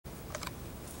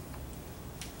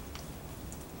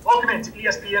Welcome into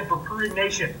ESPN Recruiting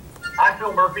Nation. I'm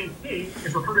Phil Murphy. He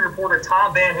is recruiting reporter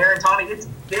Tom Van Haren. Tommy, it's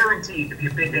guaranteed to be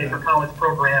a big day for college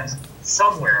programs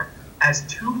somewhere, as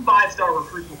 2 5-star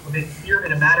recruits will commit here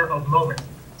in a matter of moments.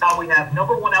 Tom, we have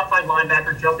 #1 outside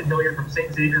linebacker Justin Hilliard from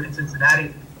St. Xavier in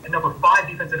Cincinnati, and #5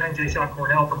 defensive end Sean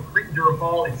Cornell from Cretin-Durham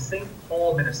Hall in St.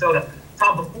 Paul, Minnesota.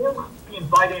 Tom, before we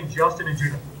invite in Justin and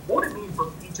Judah, what would it mean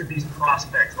for each of these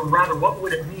prospects, or rather, what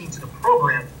would it mean to the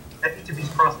program that each of these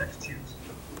prospects choose?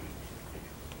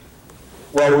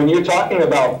 Well, when you're talking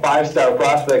about 5-star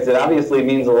prospects, it obviously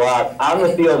means a lot on the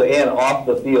field and off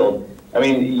the field. I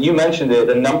mean, you mentioned it,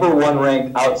 the #1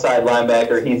 ranked outside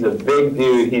linebacker. He's a big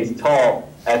dude. He's tall,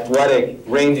 athletic,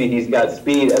 rangy. He's got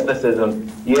speed, athleticism.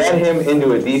 You add him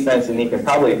into a defense, and he can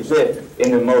probably fit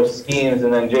into most schemes.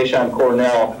 And then Sean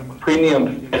Cornell,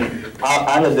 premium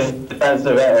on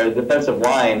the defensive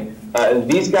line.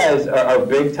 These guys are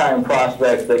big-time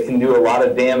prospects that can do a lot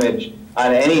of damage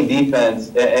on any defense,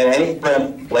 and any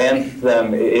friend lands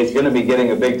them is going to be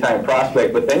getting a big-time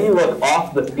prospect. But then you look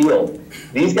off the field.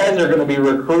 These guys are going to be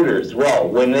recruiters. Well,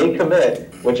 when they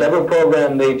commit, whichever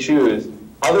program they choose,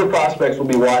 other prospects will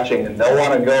be watching, and they'll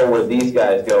want to go where these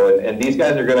guys go. And these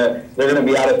guys are they're going to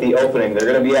be out at the opening. They're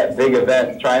going to be at big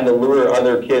events trying to lure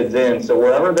other kids in. So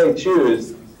wherever they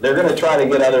choose, they're going to try to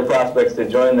get other prospects to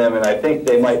join them, and I think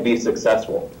they might be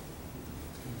successful.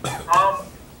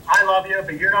 I love you,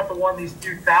 but you're not the one these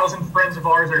few thousand friends of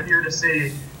ours are here to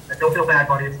see. And don't feel bad,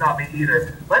 buddy. It's not me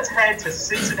either. Let's head to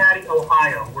Cincinnati,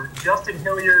 Ohio, where Justin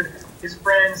Hilliard, his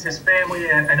friends, his family,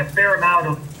 and a fair amount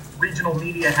of regional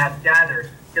media have gathered,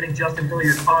 getting Justin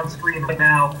Hilliard on screen right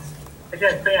now.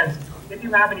 Again, fans, if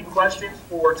you have any questions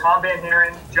for Tom Van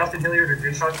Haren, Justin Hilliard,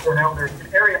 or Sean Cornell, there's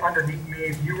an area underneath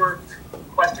me, viewer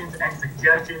questions and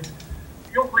suggestions.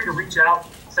 Feel free to reach out,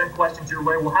 send questions your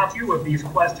way. We'll have a few of these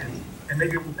questions, and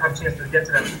maybe we'll have a chance to get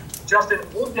to them. Justin,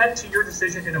 we'll get to your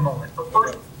decision in a moment. But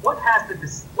first, what has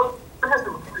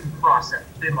the recruiting process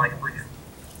been like for you?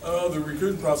 The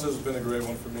recruiting process has been a great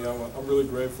one for me. I'm really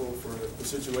grateful for the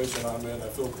situation I'm in. I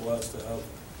feel blessed to have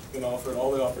been offered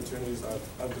all the opportunities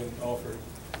I've been offered.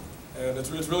 And it's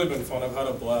really been fun. I've had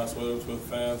a blast, whether it's with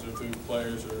fans or through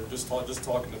players or just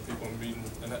talking to people and meeting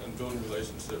and building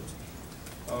relationships.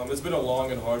 It's been a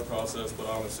long and hard process, but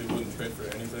honestly wouldn't trade for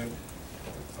anything.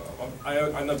 I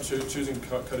ended up choosing to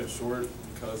cut it short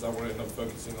because I wanted to end up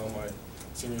focusing on my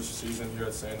senior season here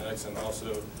at St. X, and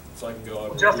also so I can go out.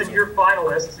 Well, Justin, your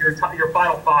finalists, your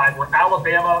final 5 were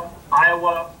Alabama,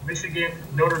 Iowa, Michigan,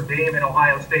 Notre Dame, and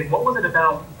Ohio State. What was it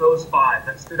about those 5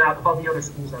 that stood out above the other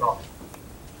schools at all?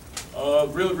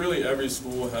 Really, every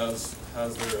school has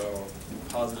their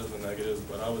positives and negatives,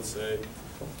 but I would say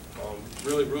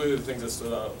really the things that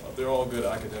stood out, they're all good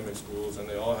academic schools and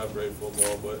they all have great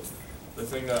football, but the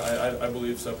thing that I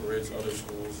believe separates other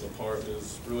schools apart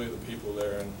is really the people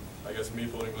there, and I guess me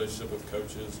building a relationship with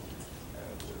coaches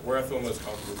and where I feel most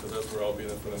comfortable, because that's where I'll be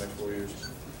there for the next 4 years.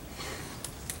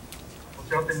 Well,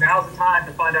 Justin, now's the time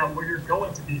to find out where you're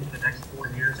going to be for the next 4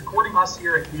 years. According to us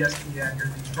here at ESPN, you're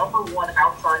the #1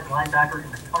 outside linebacker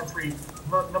in the country,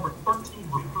 number 13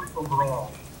 recruit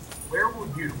overall. Where will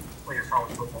you play your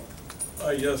college football?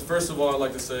 Yes, first of all, I'd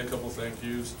like to say a couple thank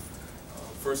yous.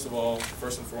 First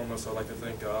and foremost, I'd like to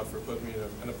thank God for putting me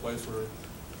in a place where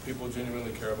people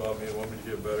genuinely care about me and want me to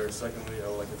get better. Secondly, I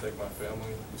would like to thank my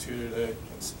family who's here today.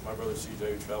 It's my brother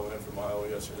CJ, who traveled in from Iowa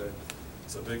yesterday.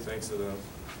 So big thanks to them.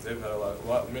 They've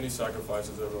had many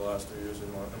sacrifices over the last 3 years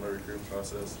in my recruiting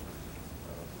process.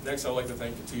 Next, I'd like to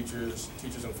thank the teachers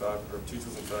and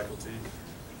faculty,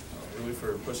 really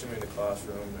for pushing me in the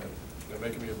classroom and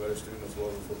making me a better student as well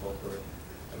as a football player.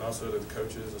 And also to the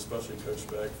coaches, especially Coach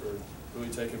Beck, for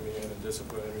really taking me in and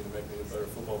disciplining me to make me a better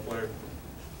football player.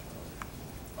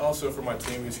 Also for my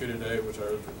team who's here today, which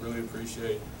I really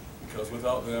appreciate, because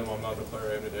without them, I'm not the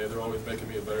player I am today. They're always making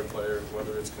me a better player,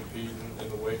 whether it's competing in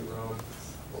the weight room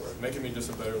or making me just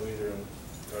a better leader, and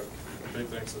big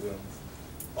thanks to them.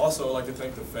 Also, I'd like to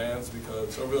thank the fans,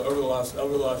 because over the last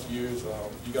years,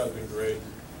 you guys have been great.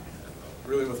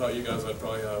 Really, without you guys, I'd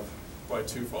probably have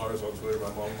 2 followers on Twitter, my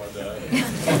mom and my dad.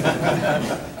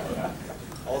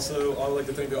 Also, I'd like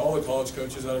to thank all the college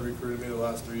coaches that have recruited me the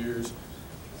last 3 years.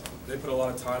 They put a lot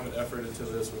of time and effort into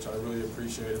this, which I really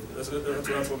appreciate. That's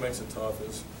what makes it tough.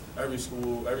 Is every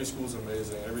school's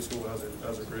amazing. Every school has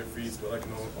their great feats, but I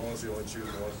can honestly only choose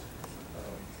one.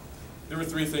 There were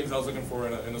 3 things I was looking for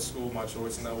in a school of my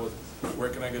choice, and that was, where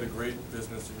can I get a great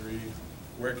business degree?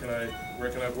 Where do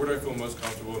I feel most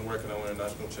comfortable, and where can I win a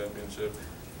national championship?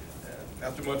 And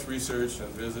after much research and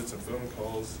visits and phone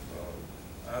calls,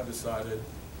 I decided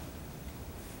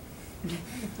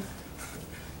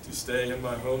to stay in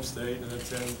my home state and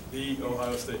attend the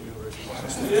Ohio State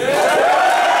University. Yeah!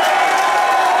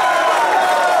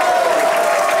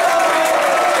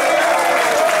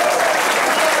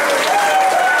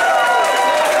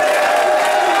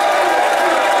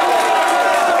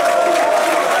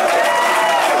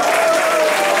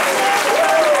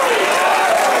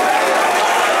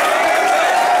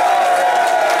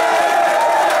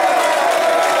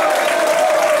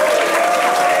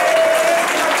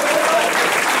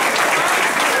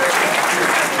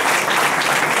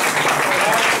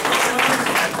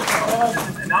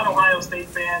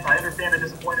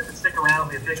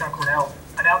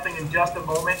 Announcing in just a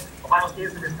moment, Ohio State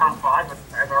is in his top 5, but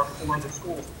as are 4 other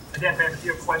schools. Again, fans, if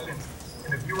you have questions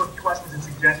in the viewer questions and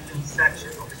suggestions section,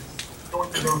 we'll be going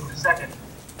through those in a second.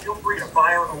 Feel free to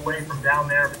fire away from down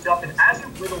there. But Justin, as you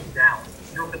whittled down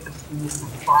your list of schools from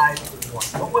 5 to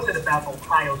 1, what was it about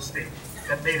Ohio State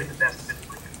that made it the best fit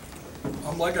for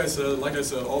you? Like I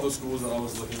said, all the schools that I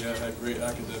was looking at had great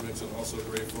academics and also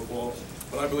great football.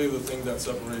 But I believe the thing that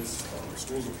separates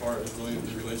schools apart is really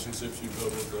the relationships you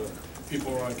build with the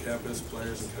people around campus,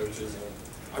 players and coaches. And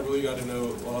I really got to know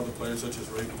a lot of the players such as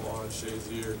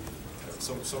Xavier,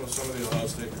 some of the Ohio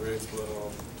State greats. But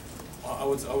I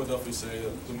would definitely say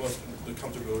that the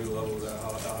comfortability level at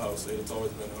Ohio State, it's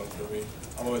always been home for me.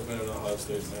 I've always been an Ohio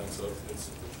State fan, so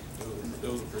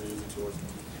it was a pretty easy choice.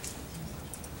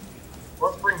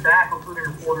 Let's bring back recruiting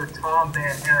reporter Tom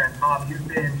Van Aaron. Tom, you've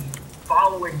been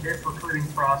following this recruiting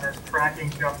process, tracking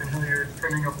Justin Hilliard,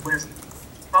 trimming up list.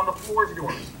 Tom, the floor is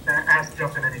yours to ask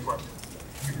Justin any questions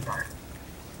you desire.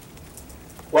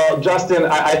 Well, Justin,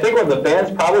 I think what the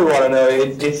fans probably want to know,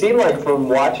 it seemed like from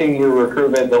watching your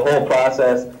recruitment, the whole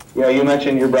process, you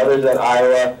mentioned your brothers at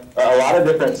Iowa, a lot of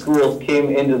different schools came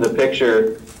into the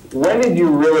picture. When did you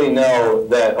really know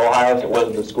that Ohio State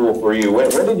was the school for you? When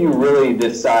did you really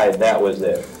decide that was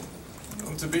it?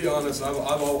 To be honest, I've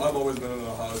always been an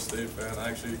Ohio State fan.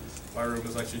 My room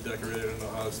is actually decorated in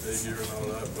Ohio State gear and all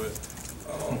that.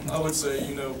 But I would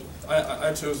say,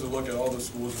 I chose to look at all the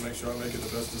schools and make sure I'm making the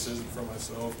best decision for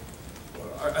myself.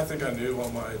 I think I knew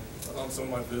on some of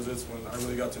my visits when I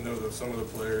really got to know some of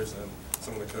the players and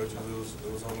some of the coaches.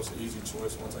 It was almost an easy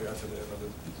choice once I got to the end of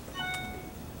it.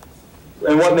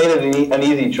 And what made it an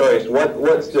easy choice?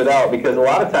 What stood out? Because a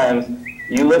lot of times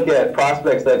you look at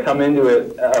prospects that come into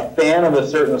it, a fan of a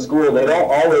certain school, they don't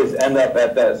always end up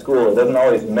at that school. It doesn't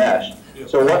always mesh. Yep.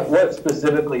 So what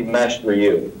specifically meshed for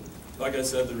you? Like I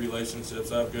said, the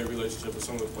relationships. I have a good relationship with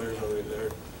some of the players already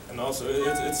there. And also,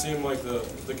 it seemed like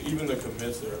even the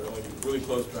commits there are like really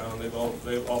close bound.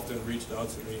 They've often reached out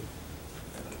to me.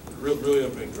 Really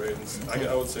have been great. And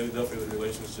I would say definitely the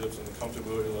relationships and the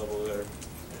comfortability level there.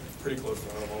 Pretty close to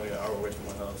home. I'm only an hour away from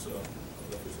my house, so I'll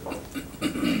definitely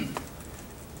say that.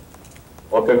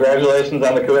 Well, congratulations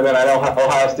on the commitment. I know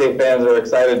Ohio State fans are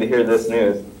excited to hear this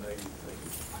news. Thank you.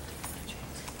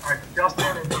 All right,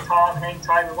 Justin and Tom, hang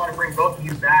tight. We want to bring both of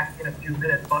you back in a few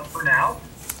minutes, but for now,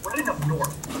 we're heading up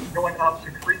north, going up to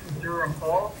Cretan-Durham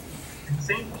Hall in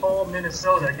St. Paul,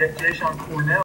 Minnesota. Get Jason Cornell.